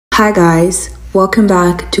Hi, guys. Welcome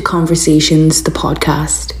back to Conversations, the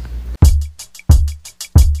podcast.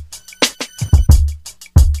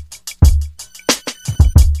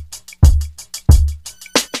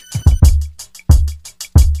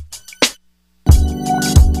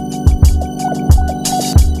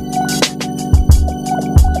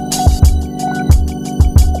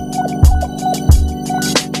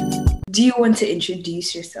 Do you want to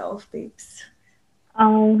introduce yourself, babes?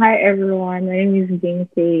 Hi everyone. My name is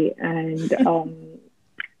Binky, and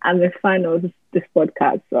I'm a fan of this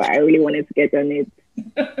podcast, so I really wanted to get on it.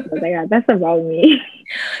 But yeah, that's about me.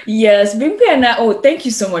 Yes, Bimpe and I. Oh, thank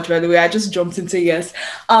you so much, by the way. I just jumped into yes.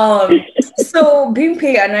 So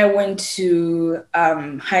Bimpe and I went to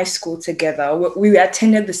high school together. We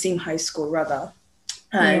attended the same high school, rather.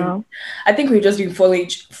 And Yeah. I think we've just been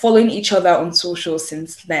following each other on social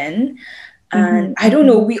since then. And I don't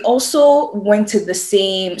know, we also went to the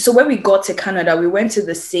same, so when we got to Canada, we went to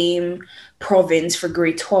the same province for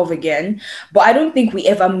grade 12 again, but I don't think we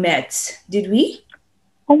ever met. Did we?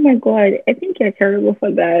 Oh my God, I think you're terrible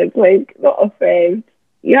for that. Like, no offense.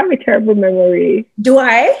 You have a terrible memory. Do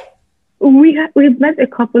I? We've met a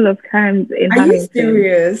couple of times in Are you Hamilton.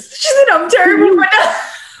 serious? She said I'm terrible for that.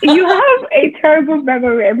 You have a terrible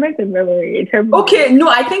memory. I meant a memory. A terrible Okay, no,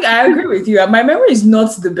 I think I agree with you. My memory is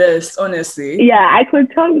not the best, honestly. Yeah, I could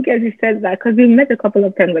tell because you said that because we met a couple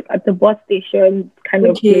of times, like at the bus station kind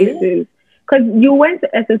of places. Because you went to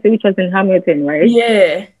SSC, which was in Hamilton, right?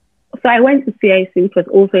 Yeah. So I went to CIC, which was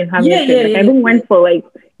also in Hamilton. Yeah. I even went for like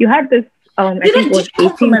you had this. I think it was Did you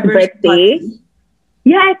come for my 18th birthday. party?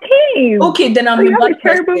 Yeah, I came. Okay, then I'm So a you have a bad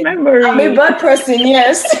terrible person. memory. I'm a bad person,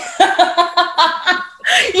 yes.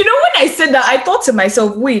 You know, when I said that, I thought to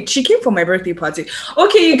myself, wait, she came for my birthday party.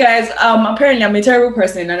 Okay, you guys, apparently I'm a terrible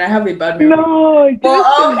person and I have a bad memory. No, just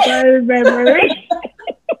a bad memory.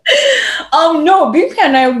 No, Bimpe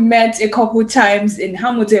and I met a couple times in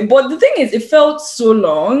Hamilton, but the thing is, it felt so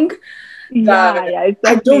long that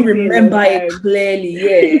I don't remember it clearly.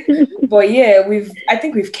 Yeah, but yeah, I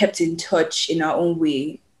think we've kept in touch in our own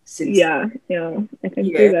way since. Yeah, I can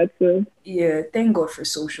say that too. Yeah, thank God for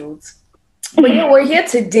socials. But yeah, we're here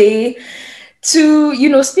today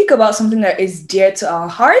to, speak about something that is dear to our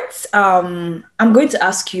hearts. I'm going to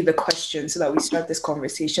ask you the question so that we start this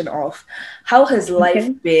conversation off. How has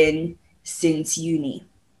life been since uni?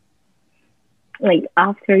 Like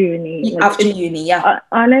after uni? After uni, yeah.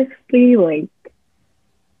 Honestly, like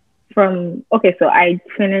so I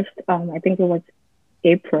finished, I think it was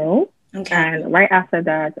April. Okay. And right after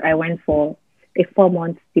that, I went for a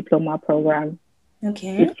 4-month diploma program.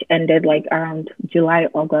 Okay. Which ended like around July,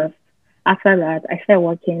 August. After that, I started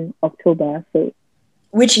working October. So,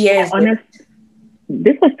 which year is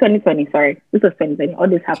this was 2020. Sorry, this was 2020. All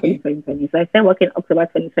this happened in 2020. So I started working October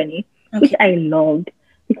 2020, which I loved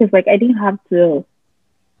because like I didn't have to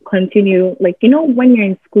continue. Like when you're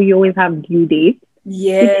in school, you always have due dates.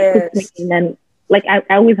 Yes. And then like I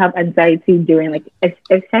always have anxiety during like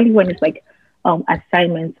especially when it's like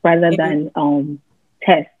assignments rather than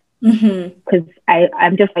tests. Because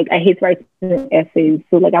I'm just like I hate writing essays,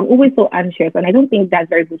 so like I'm always so anxious, and I don't think that's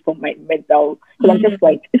very good for my mental. Because I'm just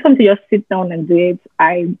like if I'm to just sit down and do it,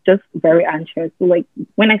 I'm just very anxious. So like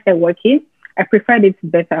when I started working, I preferred it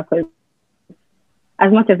better because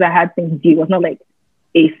as much as I had things due, it was not like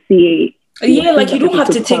a CA. Yeah, like you don't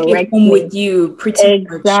have to take it home with you. Pretty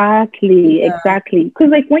much. Exactly.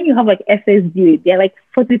 Because like when you have like essays due, they're like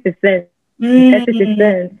 40%,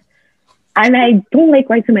 30%. And I don't like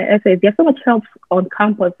writing my essays. There's so much help on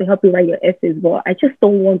campus to help you write your essays, but I just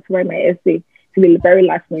don't want to write my essay to be very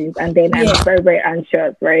last minute, and then I'm very, very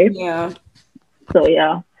anxious, right? Yeah. So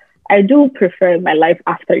yeah, I do prefer my life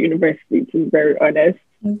after university, to be very honest.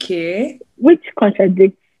 Okay. Which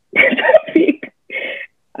contradicts topic.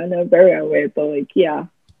 And I'm very aware, but like yeah.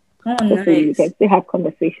 Oh, hopefully nice. we can still have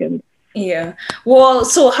conversations. Yeah. Well,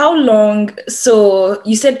 so how long? So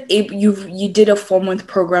you said you did a 4-month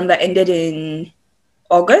program that ended in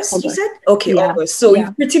August. You said okay, yeah. August. So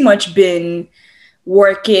you've pretty much been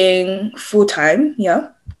working full time, yeah.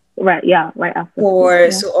 Right. Yeah. Right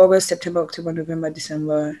after. So August, September, October, November,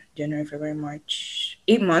 December, January, February, March.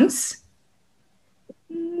 8 months.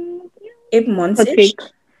 8 months ish.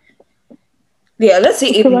 Yeah, let's say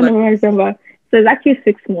 8 months. November. So it's actually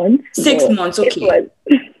 6 months. 6 months. Okay.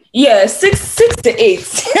 Yeah, 6 to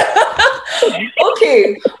 8.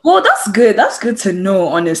 Okay. Well, that's good. That's good to know,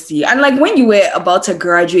 honestly. And like when you were about to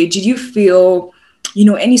graduate, did you feel,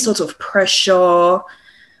 any sort of pressure,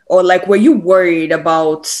 or like were you worried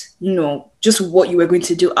about, just what you were going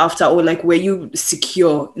to do after, or like were you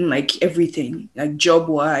secure in like everything, like job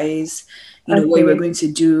wise, what you were going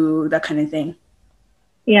to do, that kind of thing?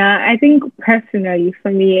 Yeah, I think personally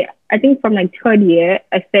for me, I think from like third year,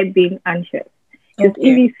 I started being anxious. Because if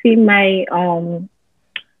Okay. you see my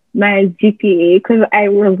GPA, because I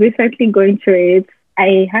was recently going through it,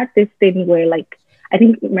 I had this thing where like I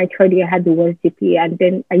think my third year had the worst GPA, and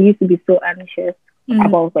then I used to be so anxious Mm.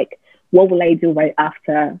 about like what will I do right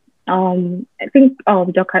after. I think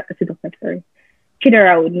Dr. I said Dr. Sorry,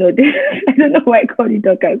 Chidera would know this. I don't know why I call you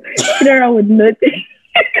Dr. Chidera would know this.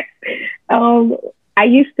 um, I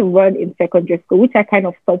used to run in secondary school, which I kind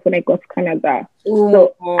of stopped when I got to Canada.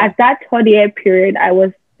 So Oh. at that third year period, I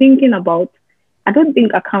was thinking about, I don't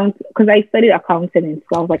think because I studied accounting in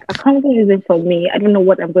school. I was like, accounting isn't for me. I don't know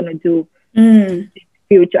what I'm going to do Mm.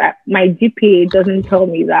 future. My GPA doesn't tell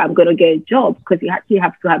me that I'm going to get a job because you actually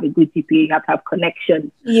have to have a good GPA. You have to have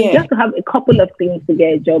connections. You Yeah. have to have a couple of things to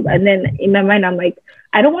get a job. And then in my mind, I'm like,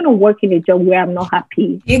 I don't want to work in a job where I'm not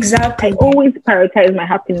happy. I Exactly. always prioritize my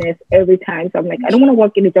happiness every time. So I'm like, I don't want to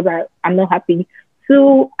work in a job where I'm not happy.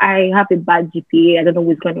 So I have a bad GPA. I don't know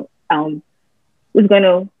who's going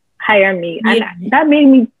to hire me. And Yeah. that made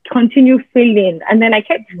me continue failing. And then I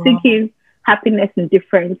kept Wow. seeking happiness in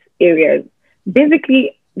different areas.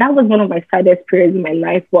 Basically, that was one of my saddest periods in my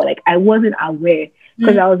life, but like I wasn't aware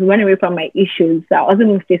because Mm. I was running away from my issues. So I wasn't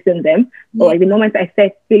even facing them. But Yeah. like the moment I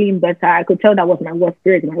started feeling better, I could tell that was my worst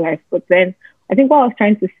period in my life. But then I think what I was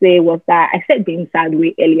trying to say was that I started being sad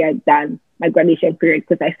way earlier than my graduation period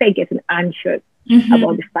because I started getting anxious about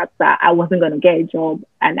Mm-hmm. the fact that I wasn't going to get a job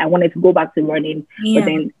and I wanted to go back to running. But Yeah.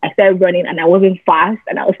 then I started running and I wasn't fast.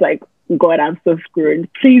 And I was like, God, I'm so screwed.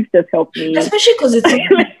 Please just help me. Especially because it's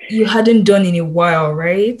something you hadn't done in a while,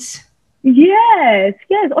 right? Yes,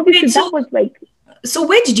 yes. Wait, Obviously, that was like so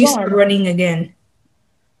where did you start gone. running again?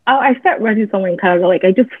 I started running somewhere in Canada. Like,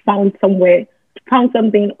 I just found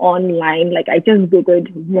something online. Like, I just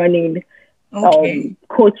Googled running Okay.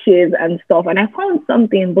 coaches and stuff. And I found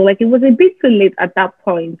something, but like, it was a bit too late at that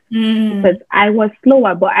point because Mm. I was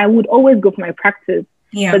slower, but I would always go for my practice.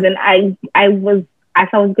 But Yeah. then as I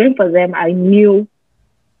was going for them, I knew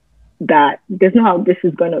that there's no how this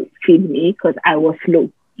is going to feed me because I was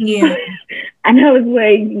slow. Yeah. And I was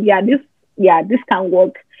like, this can't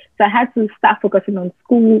work. So I had to start focusing on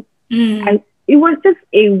school. Mm. It was just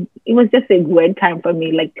a weird time for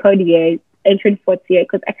me, like third year, entering fourth year.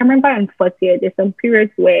 Because I can remember in fourth year, there's some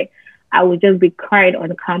periods where I would just be crying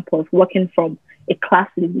on campus, walking from a class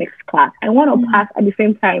to the next class. I want to Mm. pass at the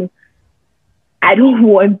same time. I don't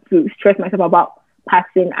want to stress myself about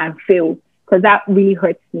passing and fail because that really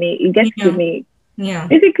hurts me. It gets to Yeah. me. Yeah.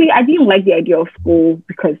 Basically, I didn't like the idea of school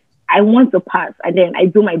because I want to pass and then I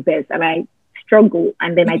do my best and I struggle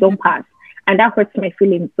and then I don't pass. And that hurts my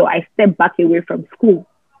feelings. So I step back away from school.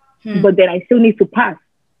 Hmm. But then I still need to pass.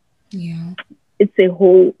 Yeah. It's a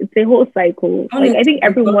whole cycle. Like I Honestly, think it does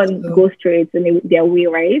everyone though. goes through it in their way,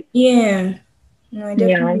 right? Yeah. No, I Yeah.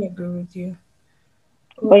 definitely agree with you.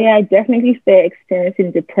 But Oh, yeah, I definitely start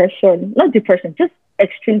experiencing depression. Not depression, just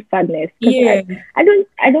extreme sadness. Because yeah.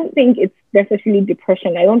 I don't think it's necessarily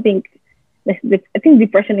depression. I think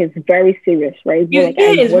depression is very serious, right? But like I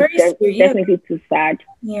Yeah, it's was very scary. Yeah. definitely too sad.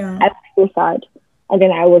 Yeah. I was so sad. And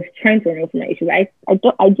then I was trying to run from my issues.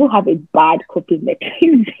 I do have a bad coping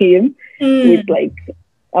mechanism with Mm. like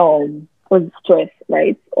with stress,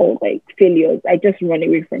 right? Or like failures. I just run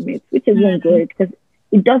away from it, which isn't Mm. good because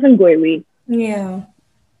it doesn't go away. Yeah.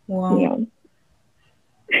 You Wow. know.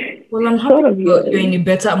 Well, I'm happy Sort of you're in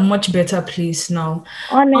yours. a much better place now.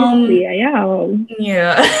 Honestly, Um, I am.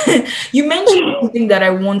 yeah. You mentioned something that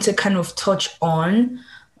I want to kind of touch on.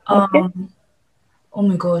 Okay. Um, oh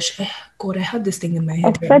my gosh. God, I had this thing in my I've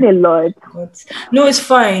head right said now. a lot. But no, it's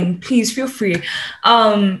fine. Please feel free.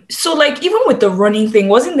 So like even with the running thing,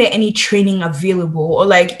 wasn't there any training available? Or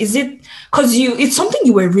like is it because it's something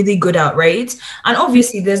you were really good at, right? And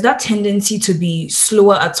obviously there's that tendency to be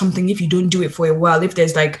slower at something if you don't do it for a while. If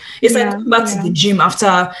there's like it's like Yeah, going back to yeah. the gym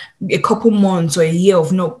after a couple months or a year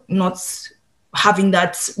of not having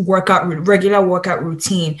that regular workout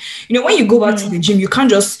routine. When you go back to Mm-hmm. the gym, you can't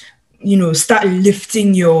just start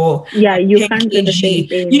lifting your Yeah, you 10 can't do the same kg.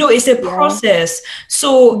 thing. It's a Yeah. process.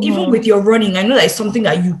 So even Mm-hmm. with your running, I know that it's something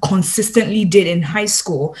that you consistently did in high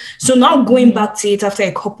school. So now going Mm-hmm. back to it after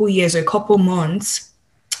a couple years or a couple months,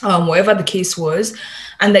 whatever the case was,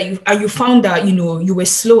 and that you found that you were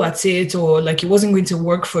slow at it or like it wasn't going to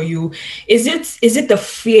work for you. Is it the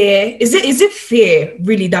fear? Is it fear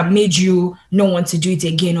really that made you not want to do it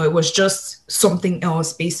again, or it was just something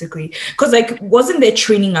else basically? Because like wasn't there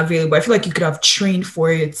training available? I feel like you could have trained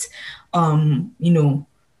for it,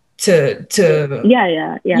 to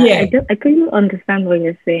Yeah. yeah. I couldn't understand what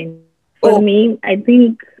you're saying. For Oh, me, I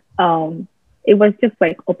think um it was just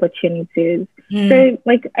like opportunities. So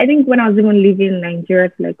like I think when I was even leaving Nigeria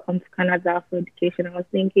to like come to Canada for education, I was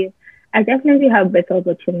thinking I definitely have better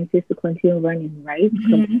opportunities to continue running, right?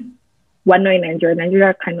 Because we're not in Nigeria.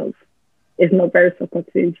 Nigeria kind of is not very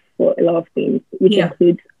supportive for a lot of things, which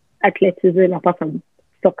includes athleticism apart from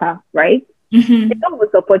soccer, right? They don't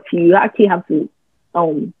will support you. You actually have to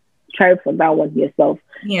try for that one yourself.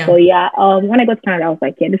 So when I got to Canada, I was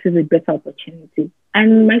like, yeah, this is a better opportunity.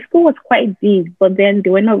 And my school was quite big, but then they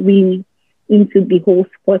were not really into the whole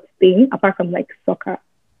sports thing apart from like soccer.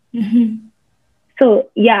 So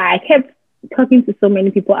I kept talking to so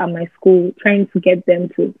many people at my school, trying to get them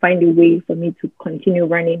to find a way for me to continue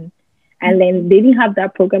running. And then they didn't have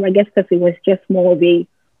that program, I guess, because it was just more of a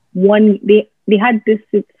they had this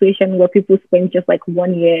situation where people spent just like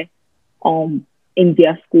 1 year in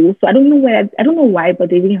their school. So I don't know why, but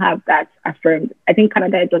they didn't have that affirmed. I think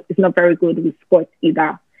Canada is not very good with sports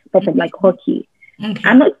either, but from like hockey.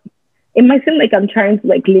 It might seem like I'm trying to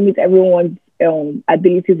like limit everyone's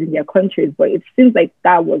abilities in their countries, but it seems like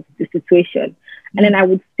that was the situation. And then I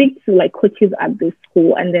would speak to like coaches at this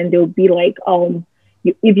school, and then they'll be like,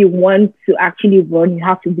 if you want to actually run, you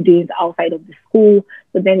have to be doing it outside of the school.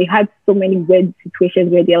 But then we had so many weird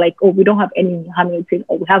situations where they're like, oh, we don't have any in Hamilton,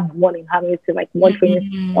 or we have one in Hamilton, like one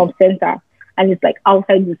training center, and it's like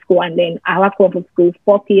outside the school. And then I have to come from school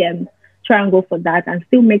 4 p.m., try and go for that, and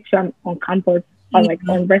still make sure I'm on campus or like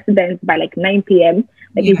on residence by like 9 p.m.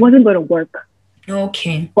 Like it wasn't going to work. But,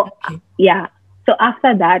 so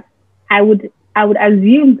after that, I would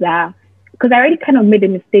assume that, because I already kind of made a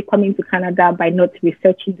mistake coming to Canada by not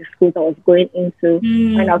researching the schools I was going into,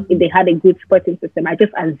 find out if they had a good sporting system. I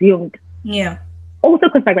just assumed. Also,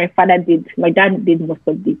 because like my dad did most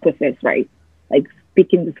of the process, right? Like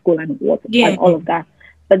picking the school and and all of that.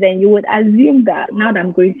 But then you would assume that now that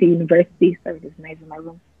I'm going to university, sorry, this is nice in my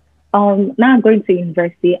room. Now I'm going to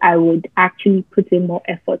university, I would actually put in more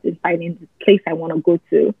effort in finding the place I want to go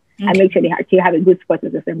to. And make sure they actually have a good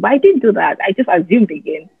sporting system. But I didn't do that. I just assumed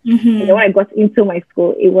again. And then when I got into my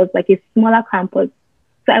school, it was like a smaller campus.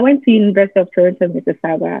 So I went to University of Toronto,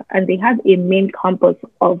 Mississauga, and they had a main campus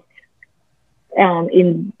of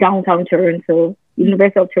in downtown Toronto,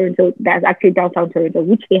 University of Toronto, that's actually downtown Toronto,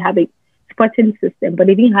 which they have a sporting system, but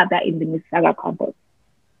they didn't have that in the Mississauga campus.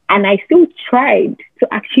 And I still tried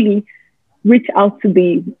to actually reach out to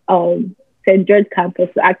the St. George campus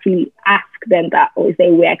to actually ask them that, or is there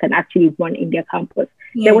a way I can actually run in their campus?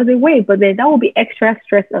 There was a way, but then that would be extra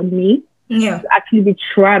stress on me to actually be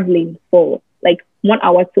traveling for like 1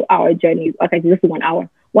 hour, 2 hour journey. Okay, just 1 hour,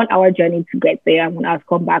 1 hour journey to get there, and when I was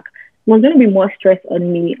come back, it was going to be more stress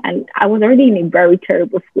on me. And I was already in a very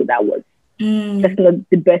terrible school that was just not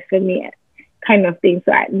the best for me, kind of thing.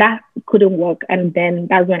 So that couldn't work. And then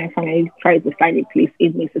that's when I finally tried to find a place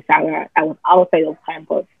in Mississauga. I was outside of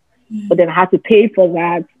campus. But then I had to pay for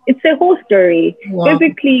that. It's a whole story.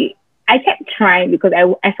 Basically, I kept trying because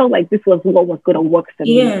I felt like this was what was going to work for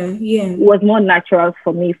me. It was more natural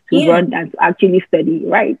for me to run than to actually study,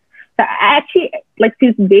 right? So I actually, like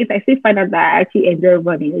these days, I still find out that I actually enjoy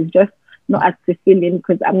running. It's just not as fulfilling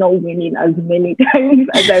because I'm not winning as many times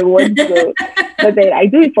as I want to. But then I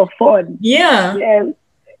do it for fun.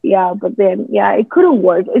 But then, it couldn't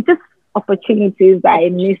work. It's just opportunities that I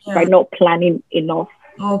missed by not planning enough.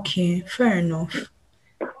 Okay, fair enough.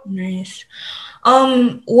 Nice.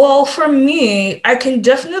 Well, for me, I can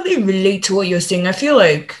definitely relate to what you're saying. I feel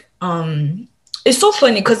like it's so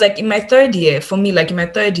funny because like in my third year,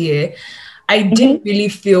 I didn't really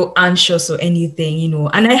feel anxious or anything, you know.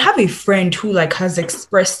 And I have a friend who like has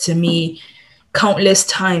expressed to me countless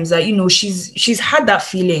times that, you know, she's had that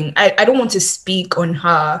feeling. I don't want to speak on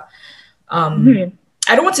her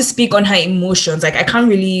I don't want to speak on her emotions. Like I can't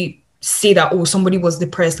really say that, oh, somebody was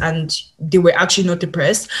depressed and they were actually not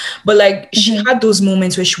depressed, but like she had those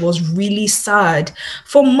moments where she was really sad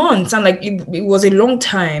for months, and like it was a long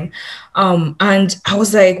time, and I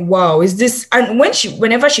was like, wow, is this? And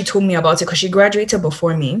whenever she told me about it, because she graduated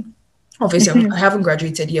before me, obviously I haven't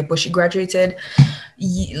graduated yet, but she graduated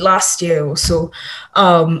last year or so,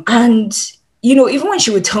 and you know, even when she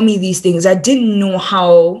would tell me these things, I didn't know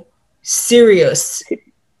how serious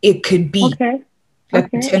it could be.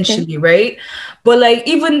 Potentially, right? But like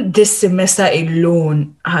even this semester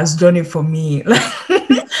alone has done it for me. Like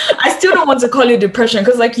I still don't want to call it depression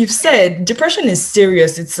because, like you've said, depression is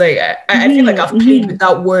serious. It's like I feel like I've played with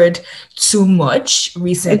that word too much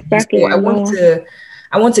recently. So I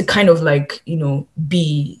want to kind of like, you know,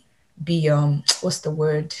 be what's the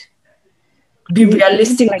word? Be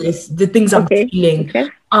realistic with the things I'm feeling.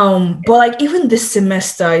 But like even this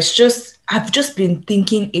semester, it's just I've just been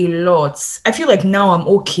thinking a lot. I feel like now I'm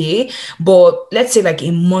okay, but let's say like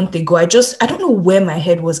a month ago, I don't know where my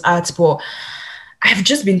head was at, but I've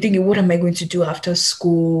just been thinking, what am I going to do after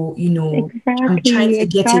school? I'm trying to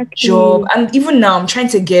get a job. And even now,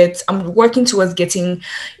 I'm working towards getting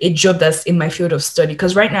a job that's in my field of study.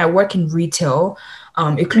 Because right now I work in retail,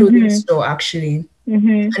 a clothing store actually.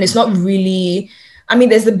 And it's not really, I mean,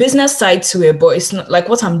 there's the business side to it, but it's not like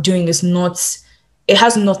what I'm doing it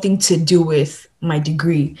has nothing to do with my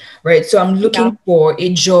degree, right? So I'm looking for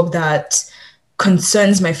a job that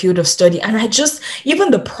concerns my field of study. And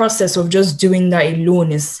even the process of just doing that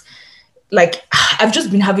alone is like, I've just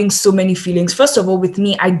been having so many feelings. First of all, with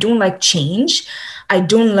me, I don't like change. I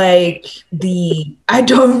don't like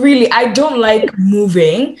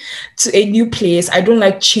moving to a new place. I don't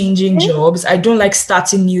like changing jobs. I don't like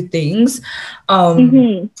starting new things.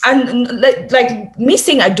 And like me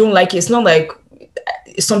saying I don't like it, it's not like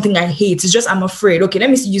it's something I hate. It's just I'm afraid. Okay, let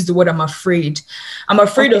me use the word I'm afraid. I'm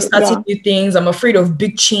afraid of starting new things. I'm afraid of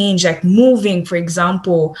big change, like moving, for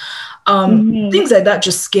example. Things like that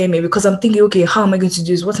just scare me because I'm thinking, okay, how am I going to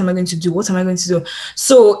do this? What am I going to do? What am I going to do?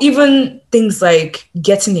 So even things like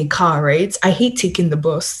getting a car, right? I hate taking the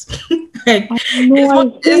bus. It's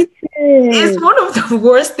one of the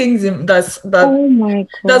worst things that's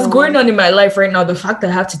going on in my life right now. The fact that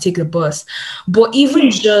I have to take the bus, but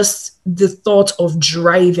even just the thought of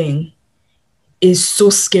driving is so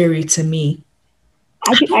scary to me.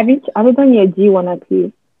 Have you done your G1 at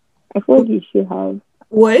least? I feel like you should have.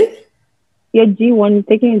 What? Your G1,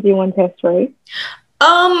 taking a G1 test, right?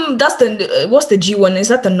 That's what's the G1? Is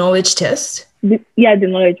that the knowledge test? The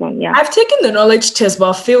knowledge one, yeah. I've taken the knowledge test, but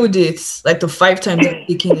I failed it like the 5 times I've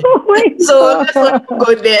taken it. So let's not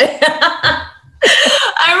go there.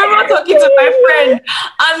 I remember talking to my friend,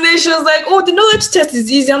 and then she was like, "Oh, the knowledge test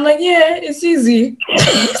is easy." I'm like, "Yeah, it's easy."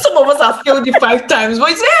 Some of us have failed it 5 times, but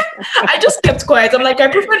I just kept quiet. I'm like, I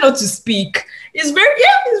prefer not to speak. It's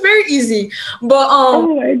very easy. But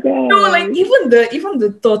oh my god, no, like even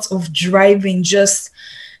the thought of driving just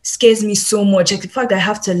scares me so much. Like the fact that I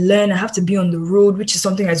have to learn, I have to be on the road, which is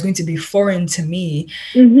something that's going to be foreign to me.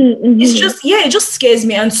 It's just it just scares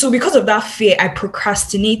me, and so because of that fear, I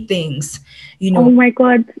procrastinate things. Oh my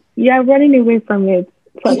god, you're running away from it.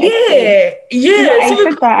 I said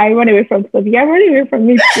that I run away from stuff. You're running away from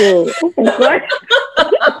it too. Oh my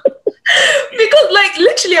god. Because like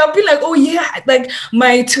literally I'll be like, oh yeah, like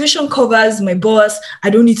my tuition covers my bus,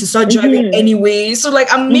 I don't need to start driving anyway. So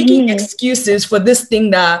like I'm making excuses for this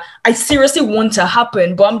thing that I seriously want to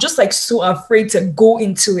happen, but I'm just like so afraid to go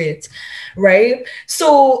into it, right?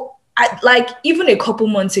 So like even a couple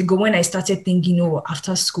months ago when I started thinking, oh,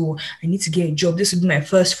 after school I need to get a job, this would be my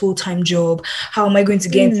first full-time job, how am I going to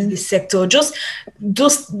get into this sector, just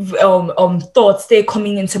thoughts they're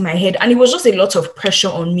coming into my head, and it was just a lot of pressure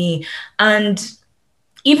on me. And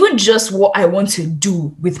even just what I want to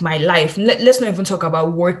do with my life, let's not even talk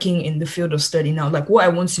about working in the field of study now, like what I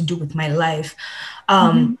want to do with my life.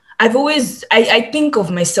 I think of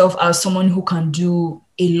myself as someone who can do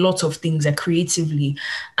a lot of things creatively.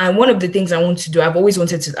 And one of the things I want to do, I've always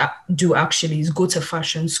wanted to do actually, is go to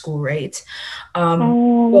fashion school, right?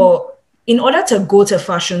 Well, in order to go to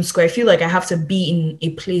fashion school, I feel like I have to be in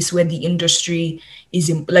a place where the industry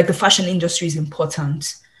like the fashion industry is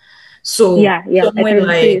important. So somewhere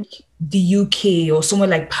like the UK or somewhere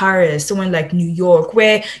like Paris, somewhere like New York,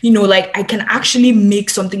 where, like I can actually make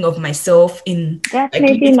something of myself in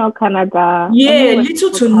definitely not Canada. Yeah, little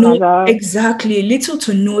to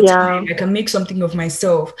no time I can make something of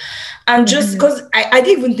myself. And just because I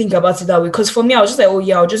didn't even think about it that way, because for me I was just like, oh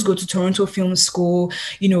yeah, I'll just go to Toronto Film School,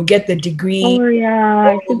 get the degree. Oh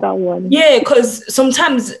yeah, I see that one. Yeah, because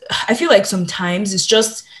I feel like sometimes it's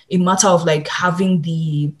just a matter of like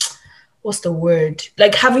having what's the word?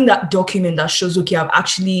 Like having that document that shows, okay, I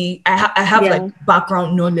have like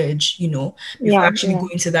background knowledge, before actually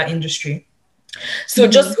going to that industry. So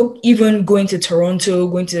just even going to Toronto,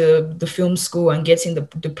 going to the film school and getting the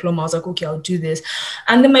diploma, I was like, okay, I'll do this.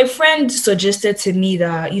 And then my friend suggested to me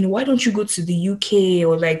that, why don't you go to the UK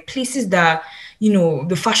or like places that,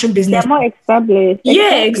 the fashion business. They're more established.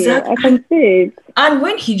 Yeah, exactly. I can see it. And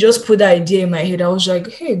when he just put that idea in my head, I was like,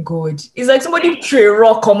 hey, God, it's like somebody threw a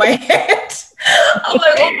rock on my head. I'm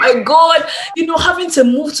like, oh my God, having to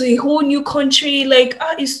move to a whole new country, like,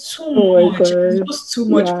 it's too much. It's just too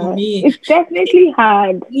much for me. It's definitely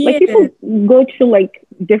hard. Yeah. Like people go through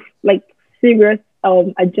like serious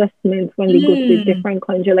adjustments when they go to a different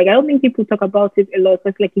country. Like I don't think people talk about it a lot.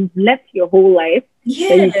 It's like you've left your whole life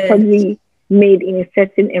that you've probably made in a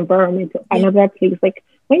certain environment to another place. Like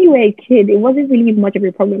when you were a kid, it wasn't really much of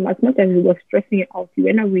a problem. As much as it was stressing you out, you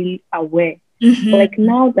were not really aware. But like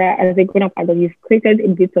now that as a grown up adult, you've created a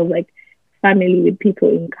bit of like family with people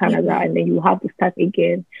in Canada, and then you have to start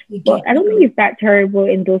again. But I don't think it's that terrible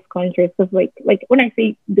in those countries, because like when I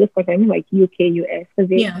say those countries, I mean like UK, US, because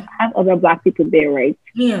they have other Black people there, right?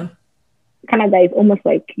 Yeah. Canada is almost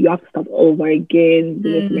like you have to start over again.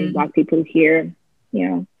 There's many Black people here.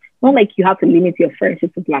 Yeah. Not like you have to limit your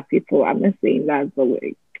friendship to Black people. I'm not saying that, but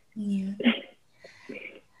like,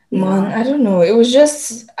 man, I don't know. It was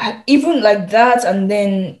just even like that, and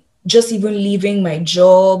then just even leaving my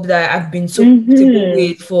job that I've been so comfortable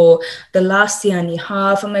with for the last year and a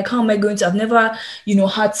half. I'm like, how am I going to? I've never,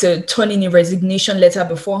 had to turn in a resignation letter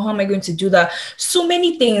before. How am I going to do that? So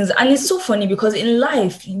many things, and it's so funny because in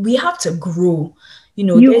life we have to grow.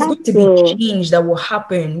 There's going to be change that will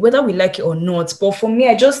happen, whether we like it or not. But for me,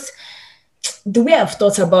 the way I've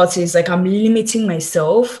thought about it is like I'm limiting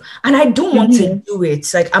myself, and I don't want to do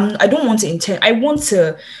it. Like I don't want to intend. I want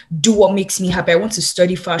to do what makes me happy. I want to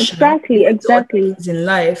study fashion. Exactly. In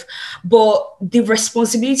life, but the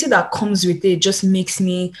responsibility that comes with it just makes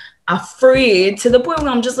me afraid, to the point where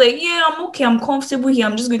I'm just like, yeah, I'm okay. I'm comfortable here.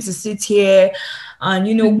 I'm just going to sit here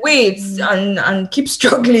and wait and keep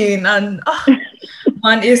struggling. And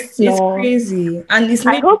man, it's crazy. And it's.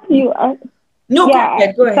 I hope you. No, go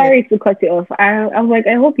ahead. Sorry to cut you off. I was like,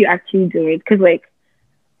 I hope you actually do it, because like,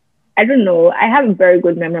 I don't know, I have a very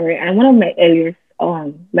good memory, and one of my earliest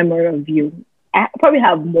memory of you, I probably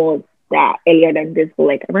have more that earlier than this, but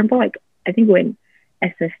like I remember, like I think when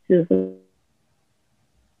SS2,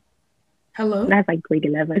 hello, that's like grade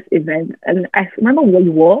 11 event, and I remember what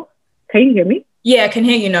you wore. Can you hear me? Yeah, I can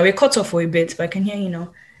hear you now. We cut off for a bit, but I can hear you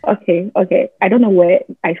now. Okay. I don't know where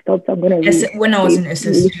I stopped, so I'm gonna when I was in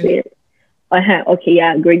SS2. Okay,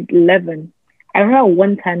 yeah, grade 11. I remember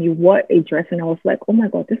one time you wore a dress, and I was like, oh my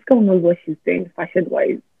God, this girl knows what she's doing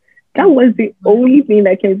fashion-wise. That was the only thing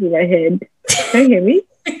that came to my head. Can you hear me?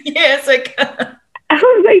 Yes, I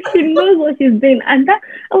was like, she knows what she's doing. And that,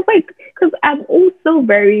 I was like, because I'm also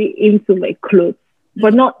very into like clothes,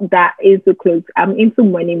 but not that into clothes. I'm into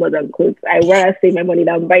money more than clothes. I rather save my money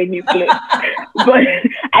than buy new clothes. But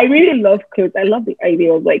I really love clothes. I love the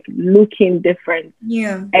idea of like looking different.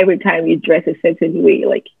 Yeah. Every time you dress a certain way,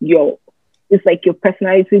 like it's like your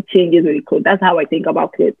personality changes with the clothes. That's how I think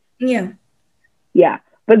about clothes. Yeah. Yeah.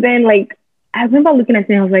 But then like, I remember looking at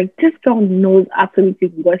it and I was like, this girl knows absolutely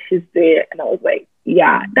what she's doing. And I was like,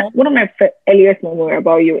 yeah, that's one of my earliest memories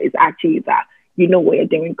about you is actually that you know what you're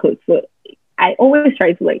doing clothes. So I always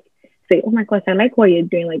try to like say, oh my gosh, I like what you're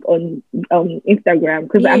doing like on Instagram,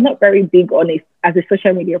 because I'm not very big on it as a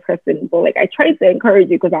social media person, but like I try to encourage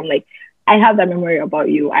you because I'm like, I have that memory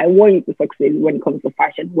about you. I want you to succeed when it comes to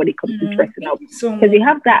fashion, when it comes to dressing up, because you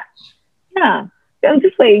have that. Yeah, I'm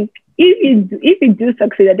just like, if you do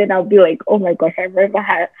succeed, then I'll be like, oh my gosh, I remember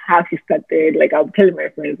how she started. Like I'll tell my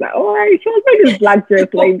friends that, oh, she was wearing this black dress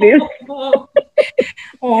like this.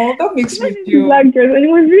 Oh, that makes me feel black dress, and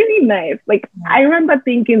it was really nice. Like I remember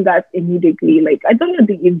thinking that immediately. Like I don't know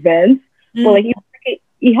the event, but like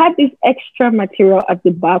he had this extra material at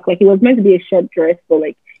the back. Like it was meant to be a short dress, but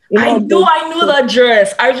like I know that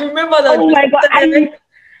dress. I remember that. Oh my God.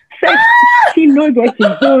 She knows what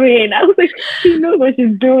she's doing. I was like, she knows what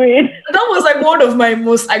she's doing. That was like one of my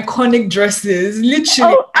most iconic dresses,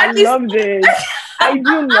 literally. Oh, I loved it. I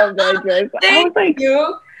do love that dress. I was like,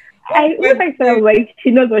 I was like,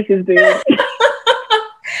 she knows what she's doing.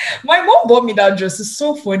 My mom bought me that dress. It's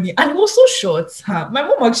so funny. And it was so short. Huh? My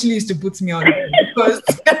mom actually used to put me on it because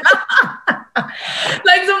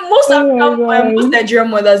like most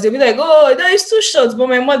Nigerian mothers, they'll be like, oh, that is too short. But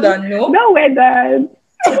my mother, no. No, we're done.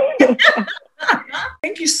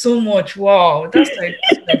 Thank you so much. Wow, that's like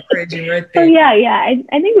encouraging right there. So yeah, I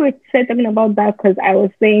think we said something about that because I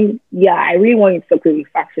was saying, I really want you to succeed with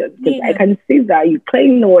fashion because I can see that you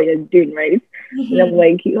clearly know what you're doing, right? And I'm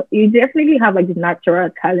like, you definitely have like the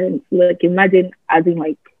natural talent. Like imagine adding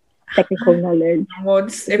like technical knowledge.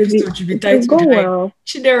 What episode should be titled like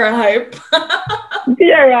Chidera hype?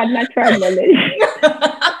 Chidera natural knowledge.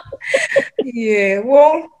 Yeah,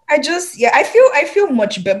 well, I feel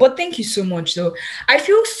much better. But thank you so much, though. I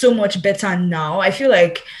feel so much better now. I feel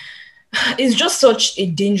like it's just such a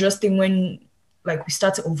dangerous thing when like we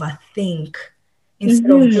start to overthink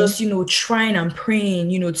instead of just, trying and praying,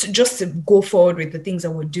 to go forward with the things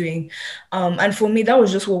that we're doing. And for me, that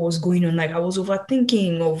was just what was going on. Like I was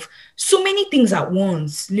overthinking of so many things at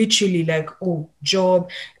once, literally like, job,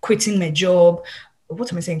 quitting my job,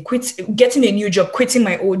 what am I saying? Getting a new job, quitting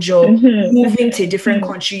my old job, moving to a different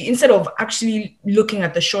country, instead of actually looking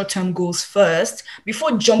at the short-term goals first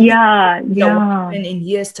before jumping in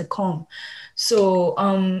years to come. So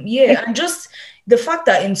and just the fact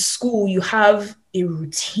that in school you have a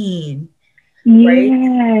routine. Right?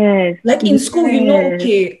 Yes. Like in school, you know,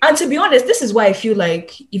 okay. And to be honest, this is why I feel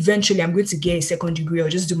like eventually I'm going to get a second degree or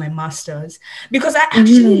just do my master's, because I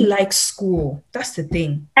actually like school. That's the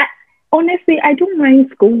thing. Honestly, I don't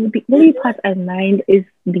mind school. The only part I mind is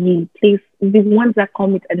the ones that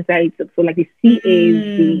come with anxiety. So like the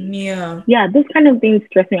CAs, those kind of things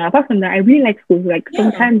stress me out. Apart from that, I really like school. Like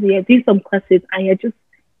sometimes you do some classes and you're just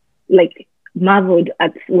like marveled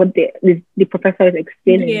at what the professor is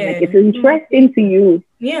explaining. Like it's interesting to you.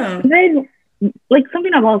 Yeah. Then like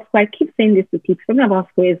something about school, I keep saying this to people, something about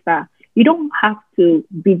school is that you don't have to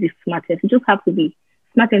be the smartest. You just have to be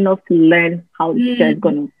smart enough to learn how the teacher is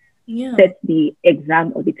gonna set the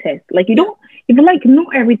exam or the test. Like if you like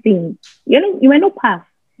know everything, you might not pass.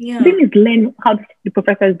 The thing is learn how the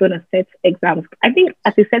professor is gonna set exams. I think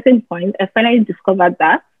at a certain point I finally discovered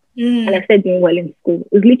that. And I started doing well in school.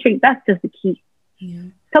 It's literally, that's just the key.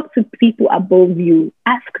 Talk to people above you.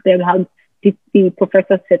 Ask them how the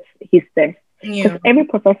professor sets his test. Because every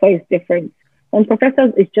professor is different. And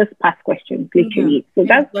professors is just past questions, literally. So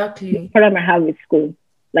that's the problem I have with school.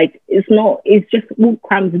 Like, it's just who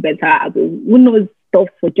crams better, who knows stuff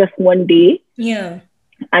for just one day.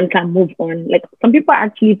 And can move on. Like, some people are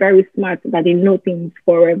actually very smart that they know things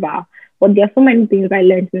forever. But there are so many things I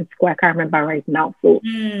learned in school I can't remember right now. So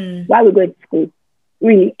why are we going to school?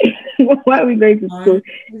 Really? Why are we going to school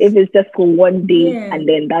if it's just for one day and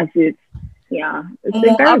then that's it? Yeah, it's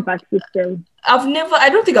a very bad system. I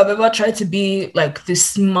don't think I've ever tried to be like the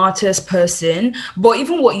smartest person, but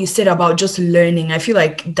even what you said about just learning, I feel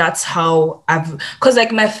like that's how because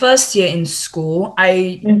like my first year in school,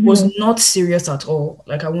 I was not serious at all.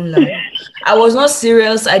 Like I won't lie. I was not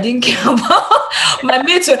serious. I didn't care about my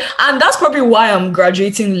mates. And that's probably why I'm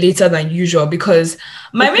graduating later than usual, because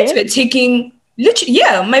my mates were taking,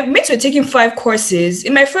 my mates were taking 5 courses.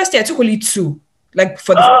 In my first year, I took only 2. Like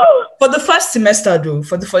for the first semester though,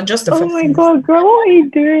 for just the first semester. Oh my god, girl, what are you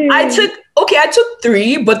doing? I took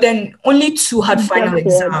 3, but then only 2 had final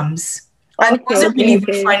exams. And it wasn't really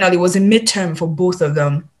even final, it was a midterm for both of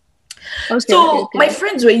them. My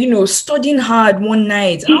friends were, studying hard one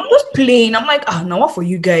night. And I was just playing. I'm like, now what for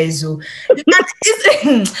you guys? Only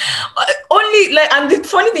like, and the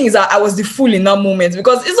funny thing is that I was the fool in that moment,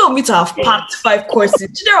 because instead of me to have packed 5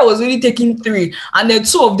 courses, I was only taking 3, and then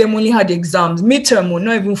 2 of them only had exams, midterm or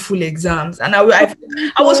not even full exams. And I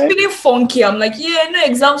was feeling funky. I'm like, no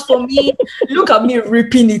exams for me. Look at me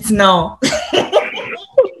ripping it now.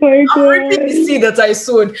 I'm ripping the seed that I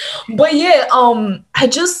sowed. But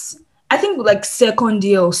I think like second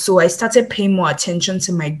year or so, I started paying more attention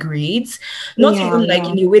to my grades. Not even like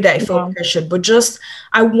in a way that I felt pressured, but just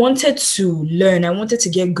I wanted to learn. I wanted to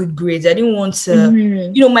get good grades. I didn't want to,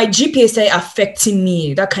 my GPA started affecting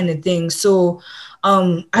me, that kind of thing. So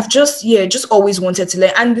I've just always wanted to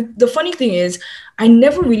learn. And the funny thing is, I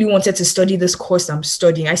never really wanted to study this course I'm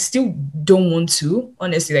studying. I still don't want to,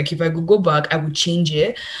 honestly. Like if I could go back, I would change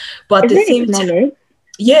it. But at the same time,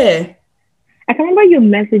 I can remember you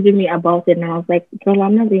messaging me about it, and I was like, girl,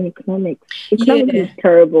 I'm not doing economics. Economics is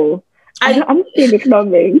terrible. I'm not doing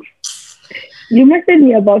economics. You messaged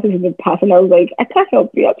me about it in the past, and I was like, I can't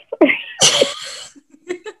help you. I'm sorry.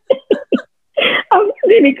 I'm not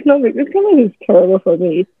doing economics. Economics is terrible for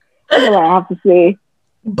me. That's all I have to say.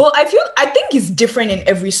 But I think it's different in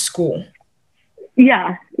every school.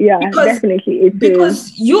 Yeah, definitely.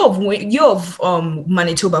 Because you have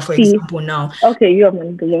Manitoba, for example, now. Okay, you have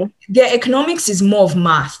Manitoba. Their economics is more of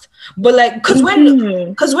math, but like because when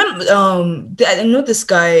I know this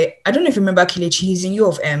guy, I don't know if you remember Kelechi, he's in U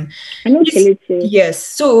of M. I know Kelechi. Yes,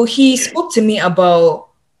 so he spoke to me about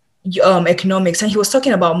economics, and he was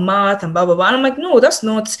talking about math and blah blah blah, and I'm like, no, that's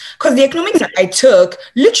not, because the economics that I took,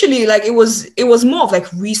 literally, like it was more of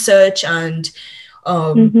like research and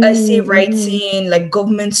essay writing, like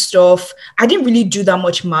government stuff. I didn't really do that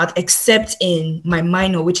much math, except in my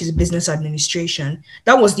minor, which is business administration.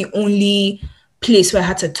 That was the only place where I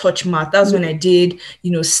had to touch math. That was when I did,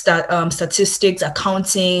 statistics,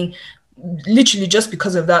 accounting, literally just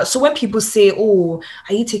because of that. So when people say, oh,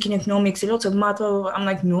 are you taking economics, a lot of math, I'm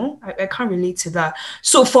like, no, I can't relate to that.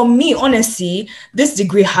 So for me, honestly, this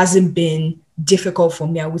degree hasn't been difficult for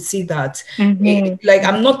me. I would say that like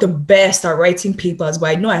I'm not the best at writing papers,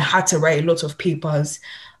 but I know I had to write a lot of papers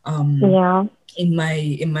in my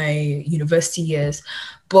university years.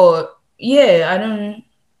 But I don't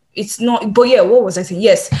it's not, but yeah, what was I saying?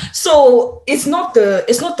 Yes. So it's not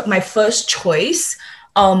my first choice.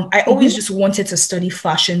 I always just wanted to study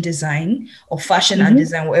fashion design or fashion and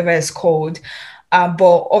design, whatever it's called.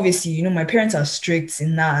 But obviously, you know, my parents are strict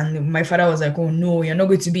in that. And my father was like, oh no, you're not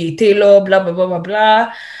going to be a tailor, blah, blah, blah, blah,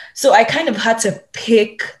 blah. So I kind of had to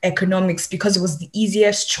pick economics because it was the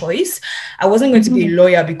easiest choice. I wasn't going to be a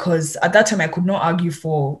lawyer because at that time I could not argue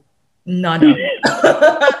for nada. And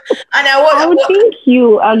I would think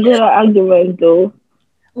you are good at argument though.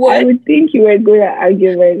 What? I would think you were good at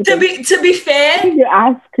argument. To be fair, if you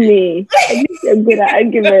ask me, I think you're good at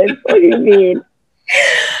arguments. What do you mean?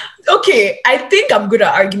 Okay, I think I'm good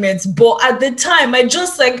at arguments, but at the time, I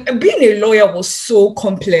just like being a lawyer was so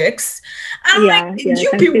complex. And do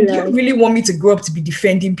you really want me to grow up to be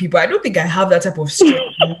defending people? I don't think I have that type of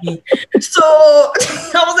strength in me. So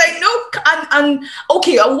I was like, no. And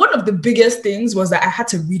okay, one of the biggest things was that I had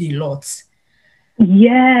to read a lot.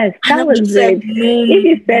 Yes, that was it. Like, if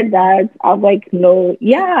you said that, I was like, no,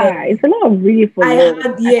 it's a lot of reading for me. I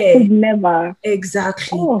could never.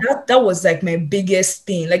 Exactly. That was like my biggest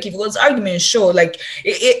thing. Like if it was argument, sure, like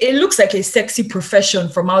it looks like a sexy profession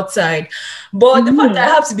from outside. But the fact that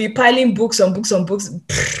I have to be piling books on books on books,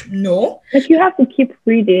 no. Like you have to keep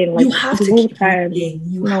reading. Like, you have to keep reading.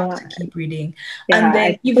 You have to keep reading. Yeah, and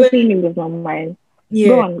then even with my mind. Yeah.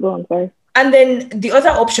 Go on, sorry. And then the other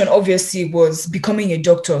option, obviously, was becoming a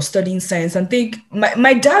doctor, studying science. And think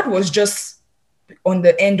my dad was just on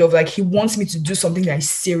the end of like, he wants me to do something like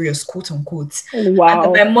serious, quote unquote. Wow.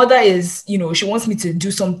 And my mother is, you know, she wants me to do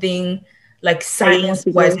something like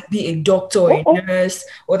science-wise, be a doctor or a nurse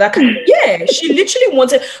or that kind of. Yeah, she literally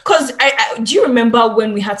wanted, because I do you remember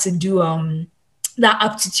when we had to do that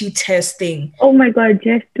aptitude test thing? Oh my God,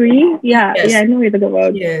 just 3? Yeah, yes. Yeah, I know what you're talking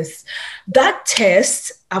about. Yes. That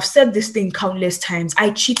test, I've said this thing countless times.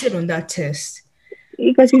 I cheated on that test.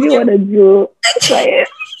 Because you didn't want to do science.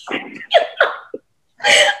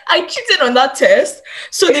 I cheated on that test.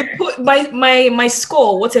 So they put my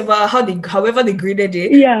score, however they graded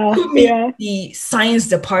it, put me in the science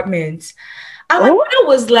department. And my mother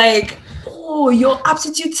was like, oh, your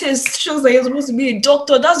aptitude test shows that you're supposed to be a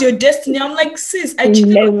doctor. That's your destiny. I'm like, sis, I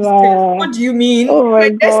cheated on this test. What do you mean? Oh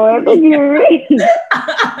my God. What do you mean?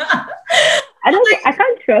 I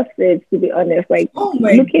can't trust it, to be honest. Like,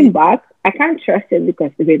 looking back, I can't trust it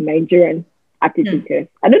because it's a Nigerian aptitude test.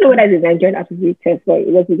 I don't know whether it's a Nigerian aptitude test, but it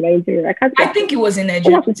was in Nigeria. I think it was in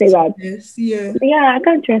Nigeria. I have to say that. Yeah, I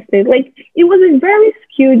can't trust it. Like, it was a very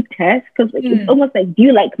skewed test because it's almost like, do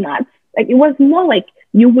you like maths? Like, it was more like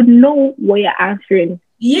you would know what you're answering.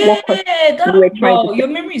 Yeah, your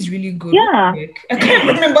memory is really good. Yeah. I can't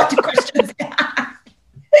remember the questions.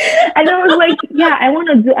 And I was like, I want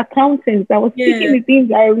to do accounting. So I was picking the things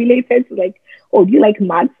that are related to like, oh, do you like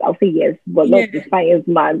maths? I'll say yes, but not the science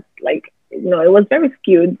maths. Like, you know, it was very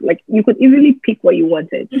skewed. Like, you could easily pick what you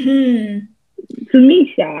wanted. To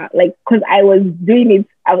me, like, because I was doing it,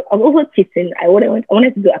 I was also cheating. I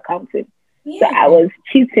wanted to do accounting. So I was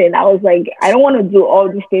cheating. I was like, I don't want to do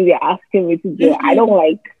all these things you're asking me to do. I don't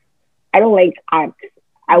like art.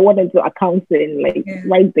 I want to do accounting, like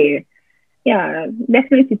right there. Yeah,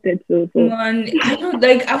 definitely cheated too. So. Man,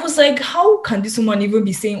 I was like, how can this woman even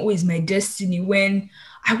be saying, oh, it's my destiny, when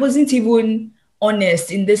I wasn't even honest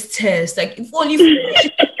in this test? Like, if only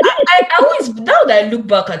I always, now that I look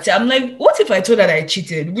back at it, I'm like, what if I told her that I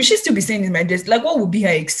cheated? Would she still be saying it's my destiny? Like, what would be her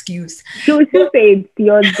excuse? She would still say it's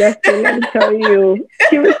your destiny. Let me tell you.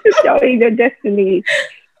 She would still tell you your destiny.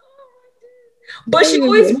 But she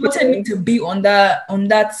always wanted me to be on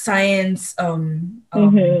that science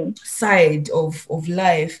side of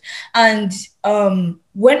life. And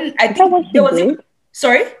when I think there was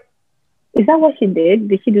sorry? Is that what she did?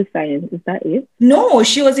 Did she do science? Is that it? No,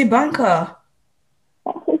 she was a banker.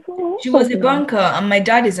 She was a banker, and my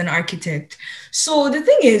dad is an architect. So the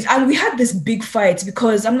thing is, and we had this big fight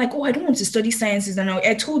because I'm like, oh, I don't want to study sciences. And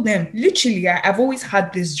I told them, literally, I've always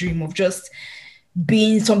had this dream of just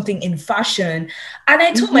being something in fashion. And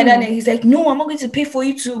I told my dad, and he's like, no, I'm not going to pay for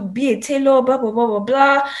you to be a tailor, blah, blah, blah, blah,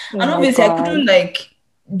 blah. And obviously I couldn't like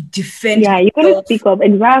defend. Yeah, you couldn't speak up.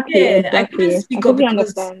 Exactly. Yeah, I couldn't speak up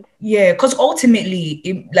because ultimately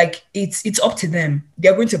it's up to them.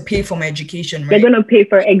 They're going to pay for my education, right? They're going to pay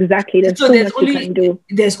for exactly. There's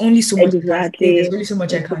only so much there's only so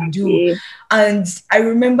much I can do. And I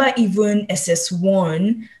remember even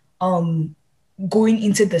SS1 going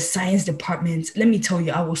into the science department. Let me tell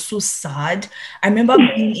you, I was so sad. I remember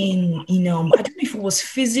being in I don't know if it was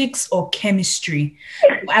physics or chemistry.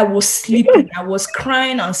 I was sleeping. I was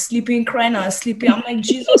crying and sleeping, crying and sleeping. I'm like,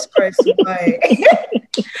 Jesus Christ, why?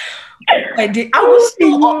 I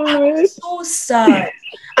was so sad.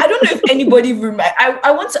 I don't know if anybody remember.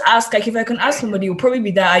 I want to ask, like, if I can ask somebody, it will probably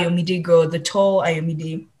be that Ayomide girl, the tall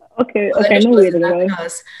Ayomide. Okay, no way.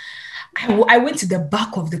 I went to the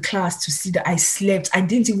back of the class to see that I slept. I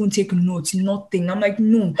didn't even take notes, nothing. I'm like,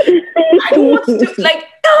 no, I don't want to do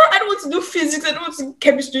I don't want to do physics, I don't want to do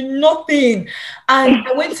chemistry, nothing. And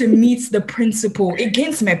I went to meet the principal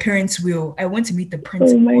against my parents' will. I went to meet the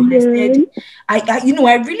principal and I said,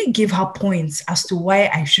 I really gave her points as to why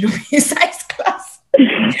I shouldn't be in science class.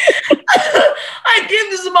 I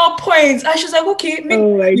gave this amount of points. And she's like, okay,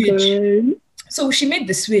 God. So she made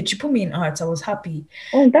the switch. She put me in arts. I was happy.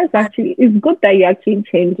 Oh, that's actually, it's good that you actually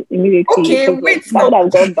changed immediately. Okay, wait. That would have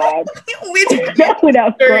gone bad. That would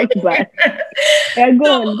have gone bad. Yeah,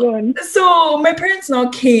 go on. So my parents now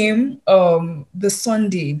came the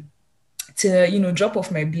Sunday to, drop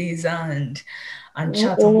off my blazer and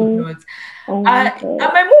chat and whatnot. And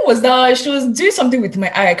my mom was there. She was doing something with my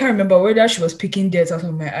eye. I can't remember whether she was picking dirt out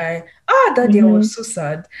of my eye. That day I was so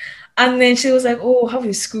sad. And then she was like, "Oh, how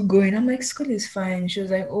is school going?" I'm like, "School is fine." She was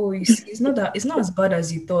like, "Oh, it's not as bad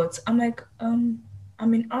as you thought." I'm like, I'm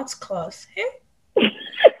in arts class. Hey?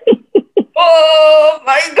 Oh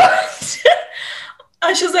my God.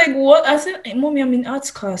 And she was like, "What?" I said, "Mommy, I'm in arts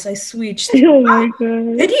class. I switched." Oh my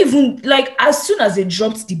God. They didn't even, as soon as they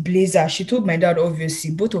dropped the blazer, she told my dad,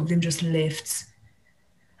 obviously, both of them just left.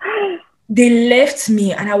 They left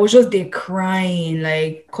me and I was just there crying,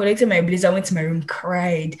 collected my blazer, went to my room,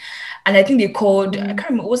 cried. And I think they called, I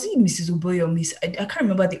can't remember, was it Mrs. Oboy or Miss, I can't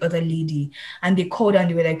remember the other lady. And they called and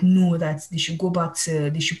they were like, no, that they should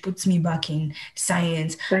they should put me back in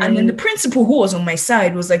science. And then the principal who was on my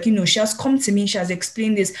side was like, she has come to me, she has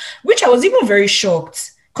explained this, which I was even very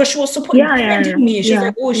shocked. Because she was supporting me. She was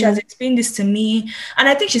like, oh, she has explained this to me. And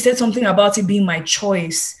I think she said something about it being my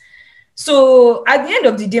choice. So at the end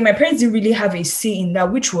of the day, my parents didn't really have a say in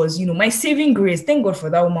that, which was, my saving grace. Thank God for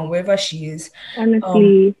that woman, wherever she is.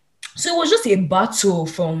 Honestly. So it was just a battle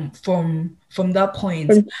from that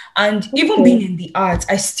point. And even being in the arts,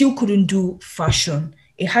 I still couldn't do fashion.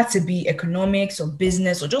 It had to be economics or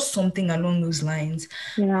business or just something along those lines.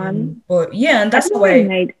 Yeah. And that's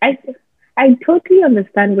why I totally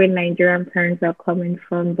understand where Nigerian parents are coming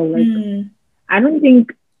from, but I don't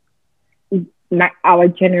think our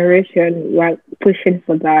generation were pushing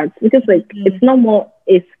for that because it's not more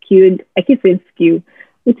a skewed, I keep saying skew,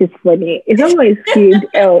 which is funny. It's not more a skewed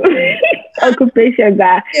occupation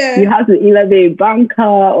that you have to either be a banker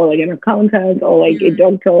or an accountant or a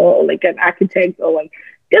doctor or an architect or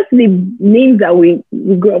just the names that we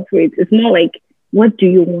grew up with. It's more what do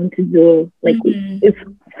you want to do? It's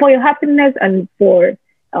for your happiness and for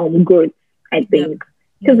growth, I think.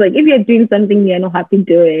 Because if you're doing something you're not happy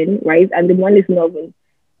doing, right, and the one is not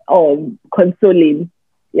consoling,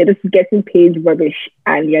 you're just getting paid rubbish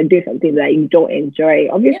and you're doing something that you don't enjoy.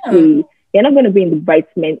 Obviously, you're not going to be in the right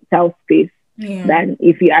mental space than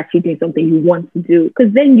if you're actually doing something you want to do.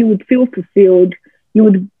 Because then you would feel fulfilled. You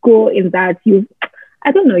would go in that you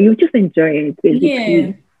just enjoy it,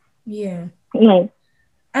 basically. Yeah.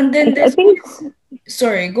 And then there's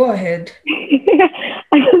sorry, go ahead.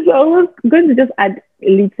 I was going to just add a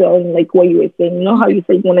little on what you were saying. how you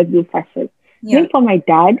said you want to do fashion. Then for my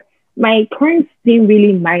dad, my parents didn't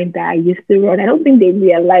really mind that I used to run. I don't think they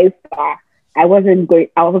realized that I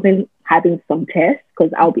wasn't having some tests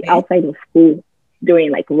because I'll be outside of school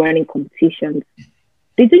doing running competitions.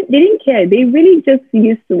 They didn't care. They really just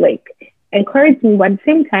used to encourage me, but at the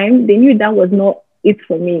same time, they knew that was not it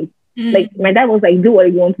for me. My dad was do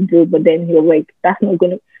what you want to do, but then he was that's not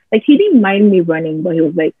gonna, he didn't mind me running, but he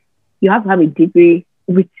was you have to have a degree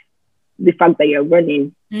with the fact that you're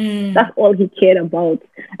running. That's all he cared about.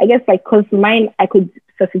 I guess because mine, I could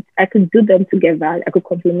do them together. I could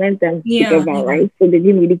complement them together, right? So they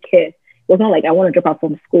didn't really care. It was not I want to drop out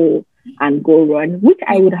from school and go run, which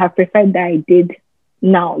I would have preferred that I did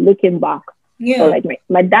now, looking back. So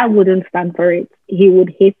my dad wouldn't stand for it. He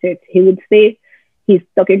would hate it. He would say, he's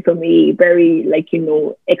talking from a very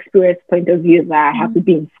experienced point of view that I have to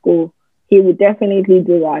be in school. He would definitely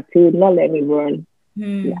do that. He would not let me run.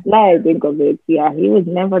 Now I think of it, he would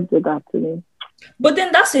never do that to me. But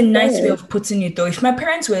then that's a nice way of putting it, though. If my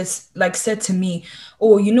parents were said to me,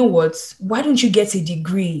 "Oh, you know what? Why don't you get a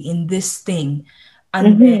degree in this thing,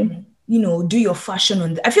 and then do your fashion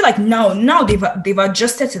on?" I feel now they've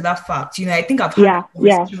adjusted to that fact. I think I've had a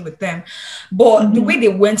conversation with them, but the way they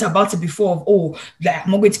went about it before I'm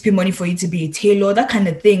not going to pay money for you to be a tailor, that kind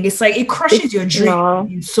of thing. It's it crushes your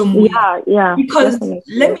dream in some way. Yeah. Because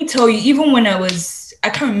let me tell you, even when I was I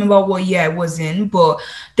can't remember what year I was in, but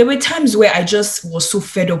there were times where I just was so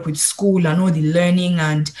fed up with school and all the learning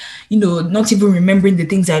and, not even remembering the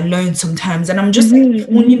things I learned sometimes. And I'm just like, if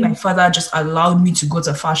only my father just allowed me to go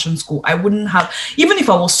to fashion school, I wouldn't have, even if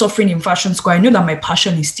I was suffering in fashion school, I know that my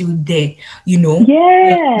passion is still there,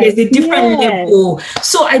 Yeah. There's a different level.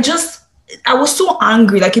 So I was so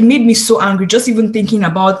angry, like it made me so angry just even thinking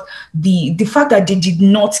about the fact that they did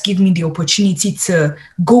not give me the opportunity to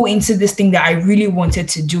go into this thing that I really wanted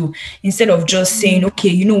to do, instead of just saying, okay,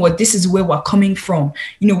 you know what, this is where we're coming from.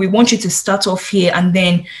 We want you to start off here, and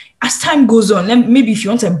then as time goes on, maybe if you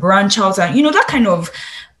want to branch out and, that kind of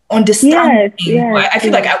understanding. I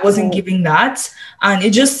feel like I wasn't giving that. And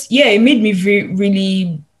it just, it made me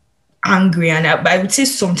really angry, and I would say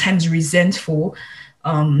sometimes resentful.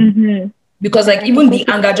 Because like even the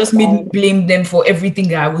anger just made me blame them for everything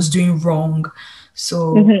that I was doing wrong.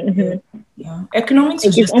 So yeah, economics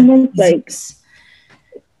was just almost like,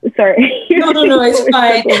 sorry. No, it's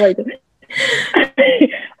fine.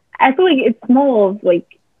 I feel like it's more of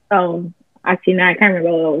like, actually now I can't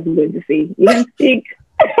remember what I was going to say. You can speak.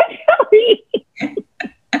 Sorry.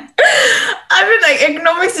 I mean, like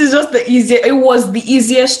economics is just it was the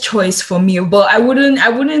easiest choice for me, but I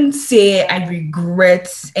wouldn't say I regret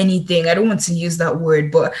anything. I don't want to use that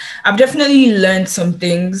word, but I've definitely learned some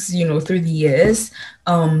things, through the years.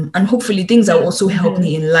 And hopefully things that also help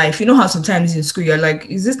me in life. You know how sometimes in school you're like,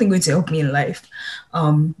 is this thing going to help me in life?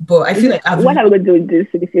 But I feel like what am I going to do with this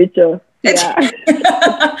in the future? Yeah.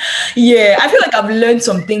 Yeah, I feel like I've learned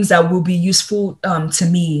some things that will be useful to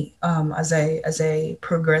me as I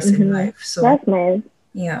progress in life. So that's nice.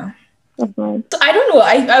 Yeah. That's nice. So I don't know.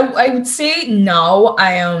 I would say now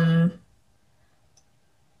I am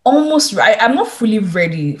almost right. I'm not fully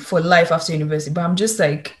ready for life after university, but I'm just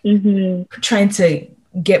like trying to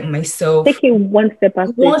get myself taking one step at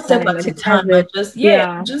a time. And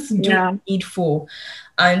just do needful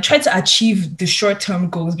and try to achieve the short-term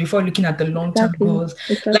goals before looking at the long-term goals.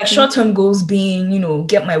 Like short-term goals being,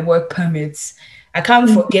 get my work permits. I can't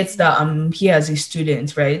forget that I'm here as a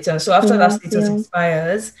student, right? And so after that status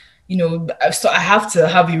expires, so I have to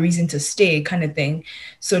have a reason to stay, kind of thing.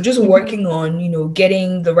 So just working on,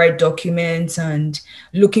 getting the right documents and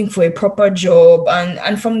looking for a proper job,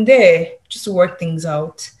 and from there, just work things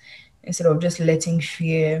out instead of just letting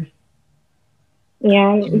fear.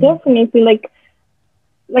 Yeah, definitely.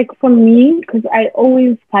 Like for me, because I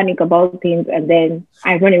always panic about things and then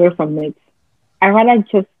I run away from it. I rather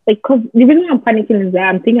just because the reason I'm panicking is that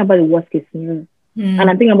I'm thinking about the worst case scenario, and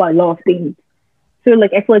I'm thinking about a lot of things. So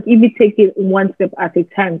like I feel like if you take it one step at a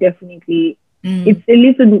time, definitely it's a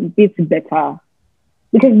little bit better.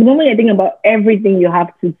 Because the moment you're thinking about everything you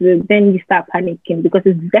have to do, then you start panicking because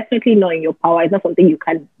it's definitely not in your power. It's not something you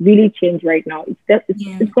can really change right now.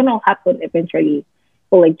 It's gonna happen eventually.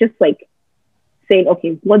 But like just like saying,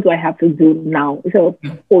 okay, what do I have to do now? So,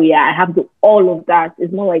 I have to do all of that.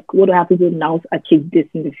 It's more like, what do I have to do now to achieve this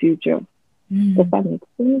in the future? Does that make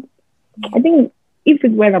sense? I think if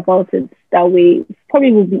it went about it that way, it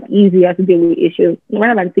probably would be easier to deal with issues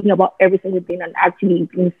rather than thinking about every single thing and actually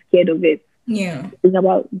being scared of it. Yeah. Think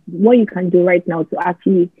about what you can do right now to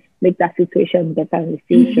actually make that situation better in the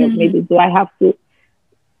future. Maybe do I have to,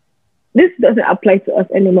 this doesn't apply to us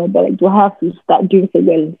anymore, but like, do I have to start doing so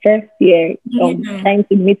well in first year? Trying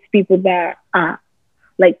to meet people that are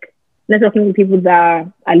like, networking with people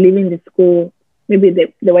that are leaving the school. Maybe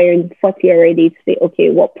they were in fourth year already to say, okay,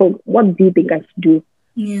 what do you think I should do?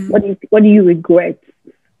 Yeah. What do you regret?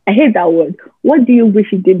 I hate that word. What do you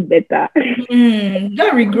wish you did better?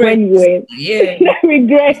 That regret. Yeah. That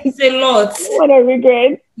regret. It's a lot. What a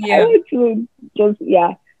regret. Yeah. I want to just,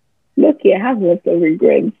 look, I have lots of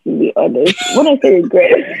regrets, to be honest. When I say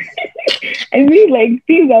regret, I mean like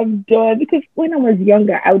things I've done. Because when I was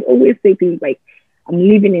younger, I would always say things like, I'm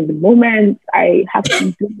living in the moment. I have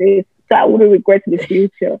to do this, so I wouldn't regret the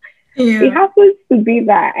future. Yeah. It happens to be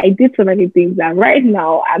that I did so many things that right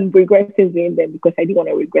now I'm regretting doing them because I didn't want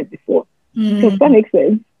to regret before. So that makes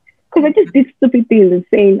sense. Because I just did stupid things and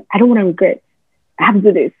saying, I don't want to regret. I have to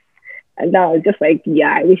do this. And now it's just like,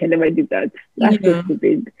 I wish I never did that. That's so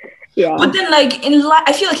stupid. Yeah. But then like in life,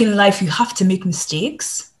 I feel like in life you have to make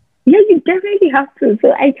mistakes. Yeah, you definitely have to.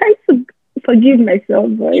 So I try to forgive myself.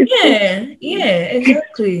 Yeah,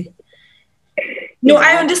 exactly. No,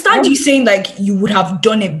 I understand you saying like you would have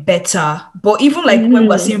done it better, but even like when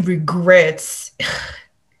we're saying regrets,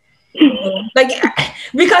 like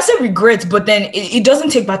we can say regrets, but then it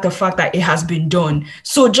doesn't take back the fact that it has been done.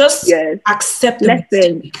 So just accept the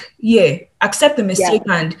mistake. Yeah, accept the mistake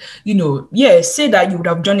and say that you would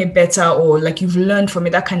have done it better or like you've learned from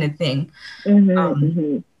it, that kind of thing.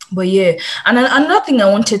 But yeah, and another thing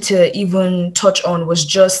I wanted to even touch on was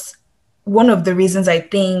just one of the reasons I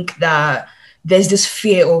think that there's this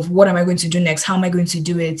fear of what am I going to do next? How am I going to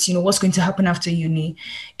do it? You know, what's going to happen after uni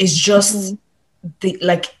is just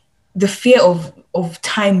the fear of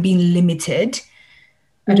time being limited.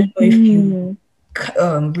 I don't know if you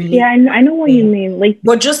really. Yeah, I know what you mean. Like,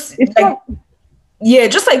 but just it's like,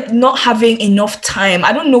 just like not having enough time.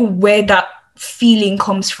 I don't know where that feeling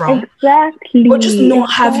comes from. Exactly. But just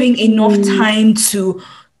not having enough time to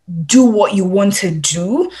do what you want to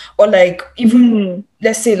do, or like even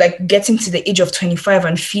let's say like getting to the age of 25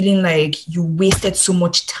 and feeling like you wasted so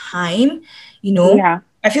much time, you know. Yeah.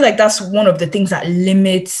 I feel like that's one of the things that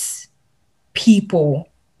limits people.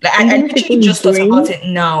 Like I literally just thought about it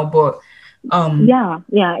now, but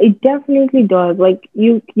yeah, it definitely does. Like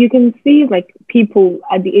you can see like people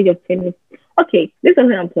at the age of 20. Okay, this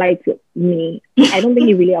doesn't apply to me. I don't think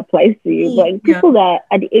it really applies to you, but like, people that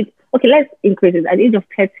at the age, okay, let's increase it. At the age of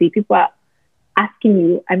 30, people are asking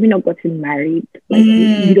you, have you not gotten married? Like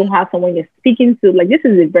you don't have someone you're speaking to. Like this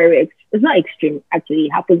is it's not extreme, actually.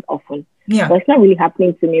 It happens often. Yeah. But it's not really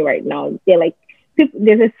happening to me right now. They're like,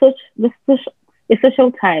 there's a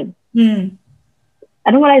social time.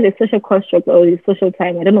 I don't know whether it's a social construct or a social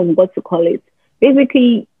time. I don't know what to call it.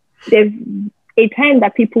 Basically, there's a time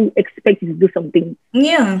that people expect you to do something.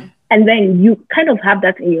 Yeah. And then you kind of have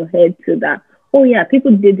that in your head so that, oh yeah,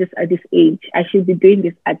 people did this at this age. I should be doing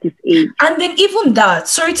this at this age. And then even that,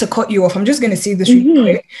 sorry to cut you off, I'm just going to say this really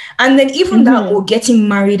quick. And then even that, or getting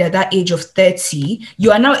married at that age of 30,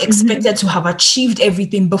 you are now expected to have achieved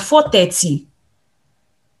everything before 30.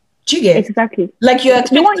 Do you get? Exactly. Like you're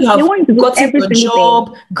expected to have gotten your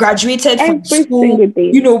job, graduated from school,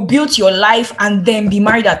 you know, built your life and then be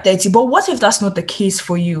married at 30. But what if that's not the case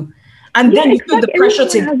for you? And then you feel the pressure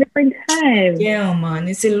to have different time. Yeah, man,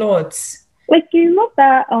 it's a lot. Like you know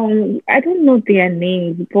that I don't know their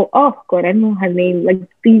names, but oh god, I know her name. Like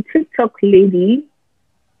the TikTok lady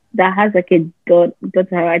that has like a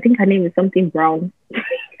daughter. I think her name is something Brown.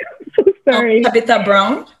 So sorry. Tabitha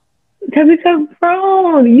Brown. Tabitha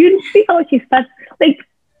Brown. You see how she starts, like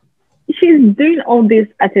she's doing all this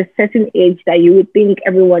at a certain age that you would think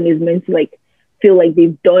everyone is meant to like feel like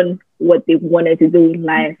they've done what they wanted to do in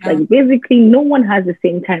life. Like basically no one has the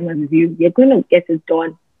same time as you. You're gonna get it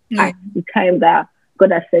done at the time that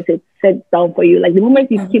God has set down for you. Like the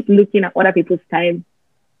moment you keep looking at other people's time,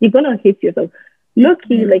 you're gonna hate yourself.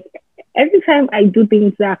 Lucky, like every time I do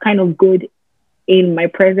things that are kind of good in my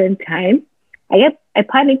present time, I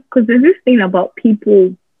panic because there's this thing about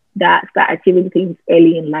people that start achieving things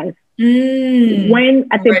early in life. When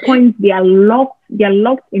at a point they are locked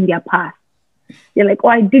in their past. They're like, oh,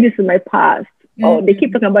 I did this in my past. Or they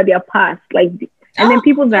keep talking about their past. Like, and then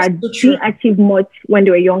people that didn't achieve much when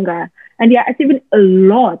they were younger, and they are achieving a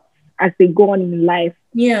lot as they go on in life.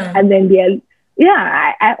 Yeah. And then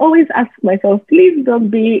I always ask myself, please don't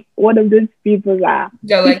be one of those people that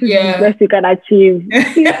they're like, the best you can achieve.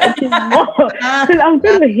 Please achieve more. Because I'm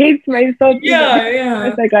going to hate myself.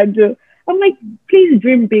 As I can do. I'm like, please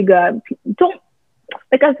dream bigger. Don't,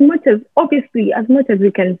 like, as much as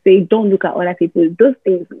we can say, don't look at other people, those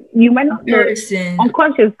things, you might not know,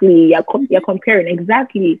 unconsciously, you're comparing.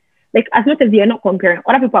 Exactly. Like, as much as you're not comparing,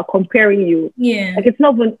 other people are comparing you. Yeah. Like, it's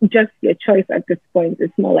not even just your choice at this point.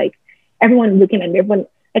 It's more like everyone looking at me. Everyone,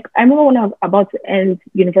 like, I remember when I was about to end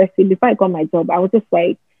university, before I got my job, I was just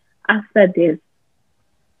like, after this,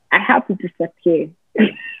 I have to disappear.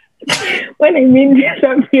 When I mean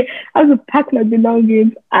disappear, I have to pack my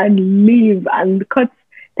belongings and leave and cut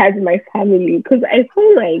ties with my family, because I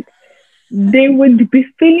feel like they would be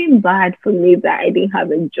feeling bad for me that I didn't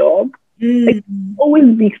have a job. Like,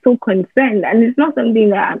 always be so concerned, and it's not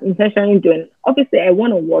something that I'm intentionally doing. Obviously, I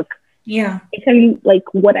want to work. Yeah, actually, like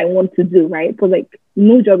what I want to do, right? But like,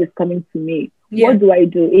 no job is coming to me. Yeah. What do I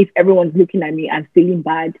do if everyone's looking at me and feeling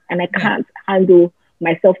bad, and I can't handle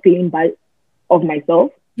myself feeling bad of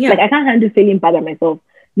myself? Yeah. Like, I can't handle feeling bad at myself.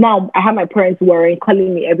 Now I have my parents worrying,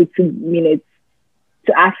 calling me every 2 minutes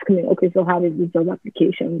to ask me, okay, so how is this job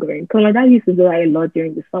application going? Because my dad used to do that a lot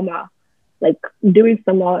during the summer. Like, during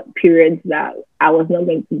summer periods that I was not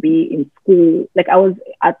going to be in school. Like, I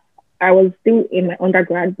was still in my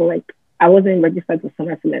undergrad, but like, I wasn't registered for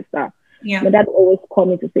summer semester. Yeah. My dad always called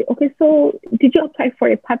me to say, okay, so did you apply for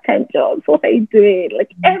a part-time job? So what are you doing?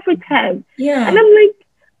 Like, every time. Yeah. And I'm like,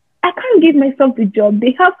 I can't give myself the job.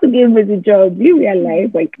 They have to give me the job. You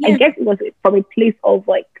realize? Like, I guess it was from a place of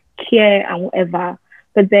like care and whatever.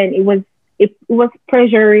 But then it was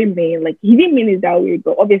pressuring me. Like, he didn't mean it that way,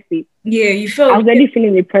 but obviously, you felt I was already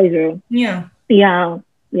feeling the pressure. Yeah. Like,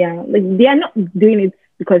 they are not doing it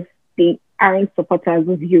because they aren't supporters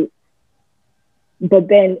of you, but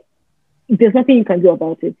then there's nothing you can do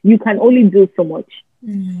about it. You can only do so much.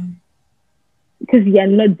 Because you're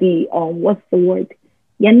not the what's the word?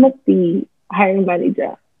 You're not the hiring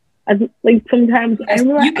manager. Like sometimes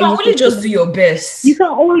you can only just do your best. You can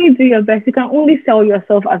only do your best. You can only sell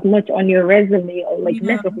yourself as much on your resume or like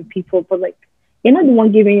network with people, but like you're not the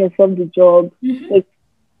one giving yourself the job. Like,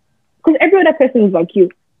 because every other person is like you.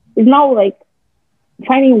 It's now like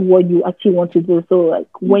finding what you actually want to do. So like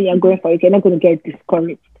when you're going for it, you're not going to get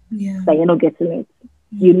discouraged. That you're not getting it.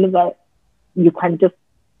 You can just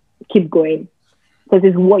keep going. Because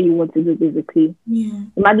it's what you want to do, basically.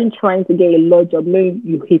 Imagine trying to get a law job, knowing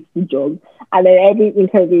you hate the job. And then every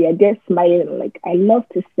interview, you're there smiling, like, I love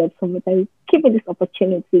to serve someone. Give me this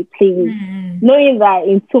opportunity, please. Knowing that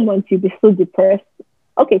in 2 months, you'll be so depressed.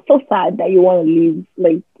 Okay, so sad that you want to leave.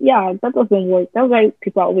 Like, yeah, that doesn't work. That's why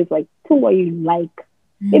people are always like, do what you like.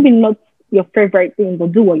 Maybe not your favorite thing,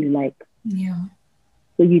 but do what you like.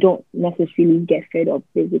 So you don't necessarily get fed up,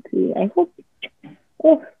 basically. I hope.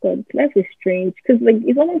 Oh God, life is strange because like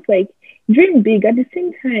it's almost like dream big at the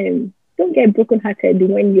same time. Don't get brokenhearted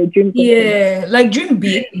when your dream. Like dream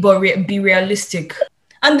big, but be realistic.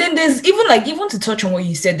 And then there's even to touch on what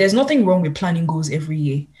you said. There's nothing wrong with planning goals every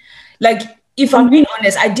year. Like if I'm being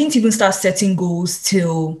honest, I didn't even start setting goals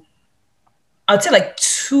till I'd say like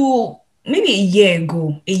maybe a year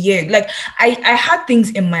ago. Like I had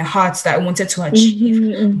things in my heart that I wanted to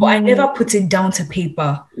achieve, but I never put it down to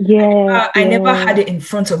paper. I never had it in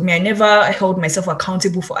front of me. I never held myself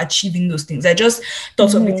accountable for achieving those things. I just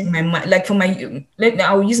thought of it in my mind. Like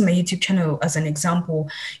I'll use my YouTube channel as an example.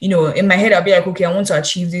 You know, in my head, I'll be like, okay, I want to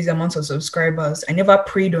achieve these amounts of subscribers. I never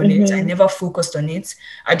prayed on it. I never focused on it.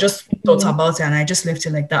 I just thought about it and I just left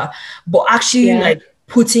it like that. But actually like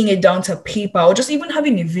putting it down to paper or just even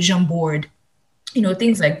having a vision board, you know,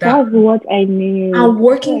 things like that. That's what I mean. I'm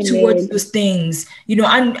working towards those things, you know,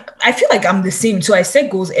 and I feel like I'm the same too. I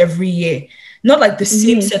set goals every year, not like the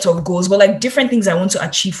same set of goals, but like different things I want to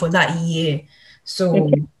achieve for that year.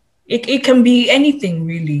 So it can be anything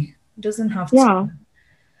really. It doesn't have to.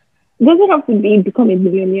 It doesn't have to be become a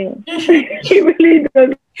millionaire. It really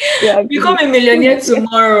doesn't. Become a millionaire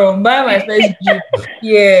tomorrow. Buy my first Jeep.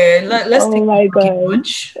 Let's oh my God.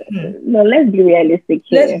 No, let's be realistic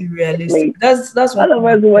here. Let's be realistic. That's all of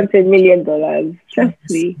us want $1 million. Trust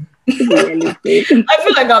me. I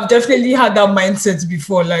feel like I've definitely had that mindset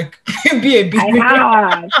before. Like, be a billionaire.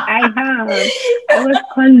 I have. I was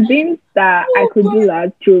convinced that I could do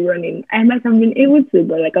that through running. I might have been able to,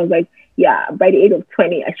 but like I was like, yeah, by the age of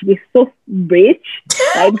 20, I should be so rich,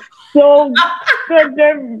 like so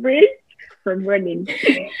goddamn rich from running.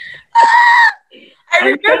 I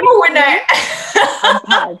remember when I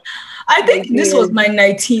think this was my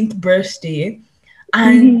 19th birthday,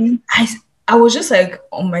 and I was just like,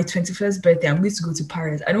 on my 21st birthday, I'm going to go to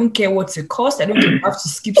Paris. I don't care what it costs. I don't care if I have to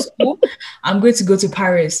skip school. I'm going to go to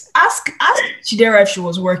Paris. Ask Chidera if she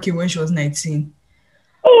was working when she was 19.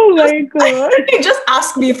 Oh my God. Just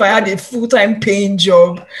ask me if I had a full-time paying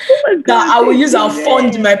job that I would use and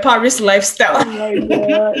fund my Paris lifestyle. Oh my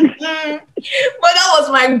God. But that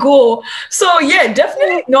was my goal. So yeah,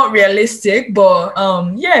 definitely not realistic. But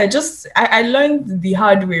just I learned the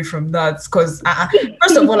hard way from that because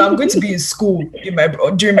first of all, I'm going to be in school during my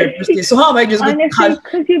birthday. So how am I just going to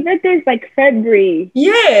because your birthday is like February.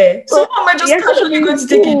 Yeah. So how am I just casually going to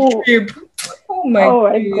take a trip? Oh my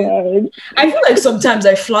God. I feel like sometimes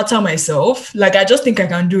I flatter myself. Like I just think I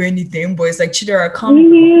can do anything, but it's like Chidera, come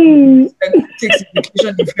take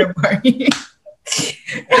vacation in February.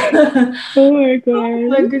 Oh my God. Oh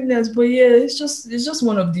my goodness. But yeah, it's just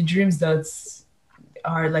one of the dreams that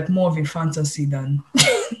are like more of a fantasy than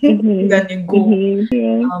than a goal.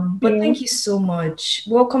 But thank you so much.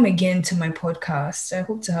 Welcome again to my podcast. I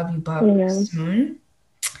hope to have you back soon.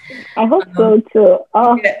 I hope so too.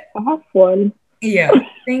 I have fun. Yeah,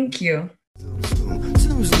 thank you.